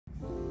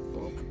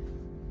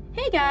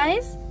Hey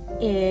guys,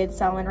 it's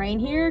Solomon Rain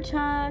here.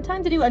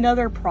 Time to do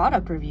another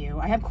product review.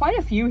 I have quite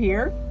a few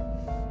here.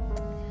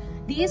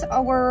 These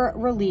were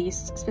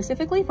released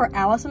specifically for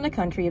Alice in the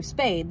Country of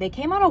Spade. They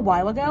came out a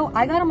while ago.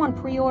 I got them on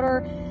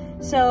pre-order,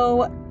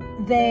 so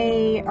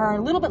they are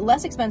a little bit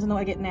less expensive than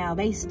what I get now.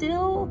 They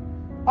still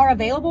are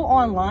available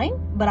online,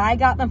 but I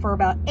got them for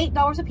about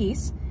 $8 a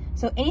piece.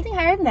 So anything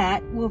higher than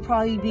that will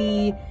probably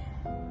be,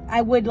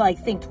 I would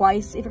think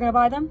twice if you're gonna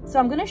buy them. So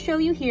I'm gonna show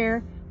you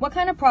here what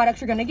kind of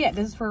products you're gonna get.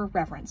 This is for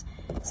reference.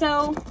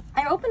 So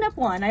I opened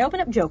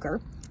up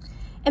Joker,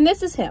 and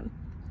this is him.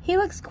 He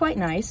looks quite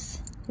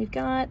nice. We've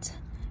got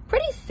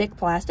pretty thick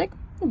plastic,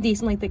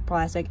 decently thick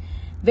plastic.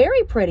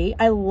 Very pretty.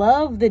 I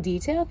love the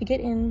detail. If you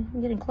get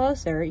in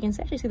closer, you can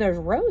actually see there's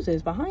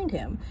roses behind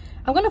him.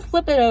 I'm gonna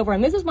flip it over,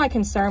 and this is my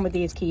concern with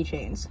these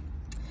keychains.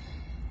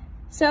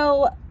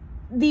 So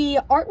the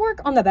artwork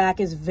on the back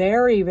is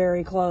very,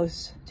 very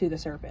close to the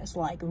surface,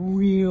 like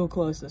real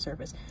close to the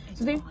surface.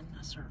 It's on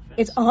the surface.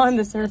 It's on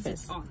the surface.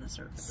 Yes, it's on the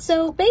surface.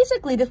 So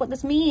basically, what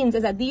this means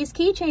is that these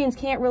keychains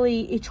can't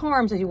really,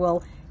 charms, as you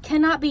will,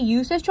 cannot be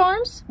used as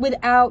charms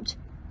without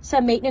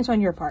some maintenance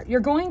on your part. If you're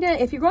going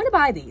to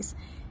buy these,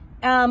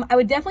 I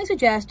would definitely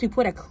suggest to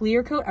put a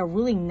clear coat, a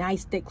really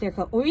nice thick clear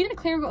coat, or even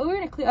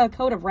a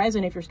coat of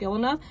resin if you're skilled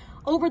enough,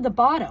 over the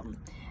bottom.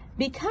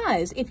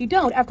 Because if you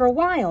don't, after a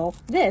while,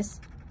 this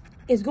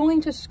is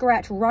going to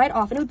scratch right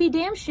off, and it would be a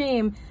damn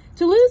shame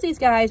to lose these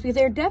guys because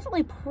they're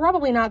definitely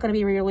probably not going to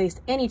be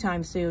re-released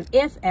anytime soon,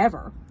 if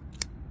ever.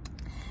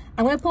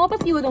 I'm going to pull up a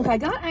few of them. I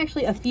got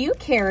actually a few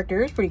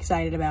characters, pretty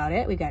excited about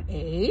it. We got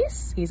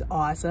Ace, he's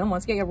awesome.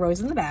 Once again, got Rose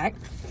in the back.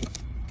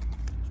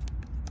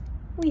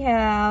 We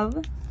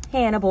have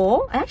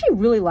Hannibal. I actually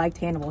really liked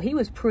Hannibal. He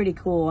was pretty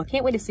cool. I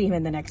can't wait to see him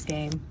in the next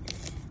game.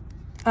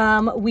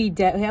 We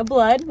have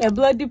Blood. We have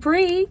Blood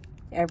Dupree.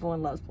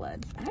 Everyone loves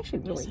Blood.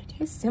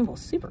 His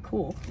symbol's super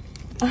cool.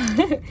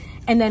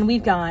 And then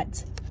we've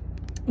got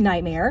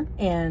Nightmare,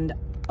 and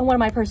one of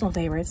my personal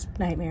favorites,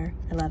 Nightmare.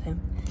 I love him.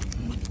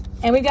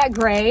 And we've got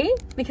Gray,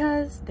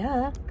 because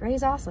duh,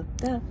 Gray's awesome,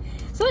 duh.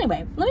 So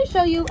anyway, let me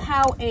show you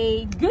how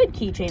a good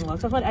keychain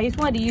looks. I just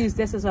wanted to use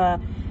this as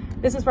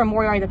this is from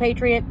Moriarty the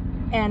Patriot,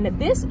 and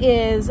this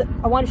is,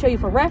 I want to show you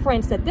for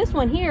reference that this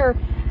one here,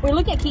 when you're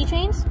looking at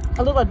keychains,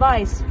 a little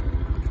advice,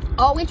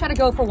 always try to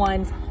go for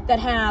ones that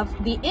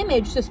have the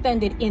image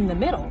suspended in the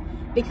middle,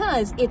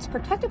 because it's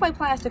protected by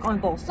plastic on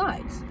both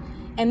sides.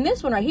 And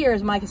this one right here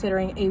is my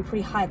considering a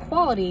pretty high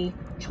quality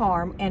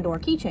charm and or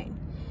keychain,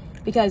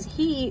 because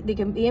the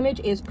image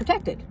is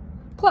protected.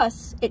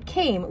 Plus, it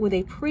came with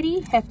a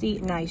pretty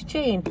hefty, nice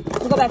chain.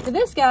 We'll go back to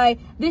this guy.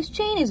 This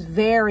chain is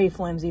very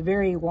flimsy,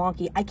 very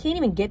wonky. I can't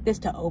even get this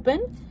to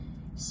open.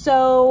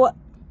 So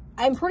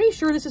I'm pretty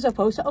sure this is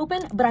supposed to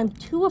open, but I'm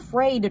too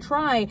afraid to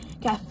try.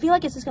 I feel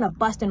like it's just gonna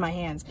bust in my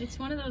hands. It's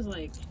one of those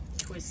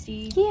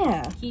twisty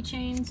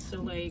keychains,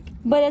 so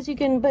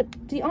but to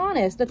be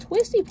honest, the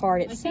twisty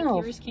part itself, I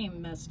think yours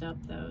came messed up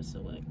though, so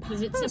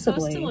because it's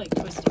supposed to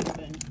twist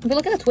open. If you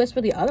look at the twist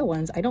for the other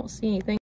ones, I don't see anything.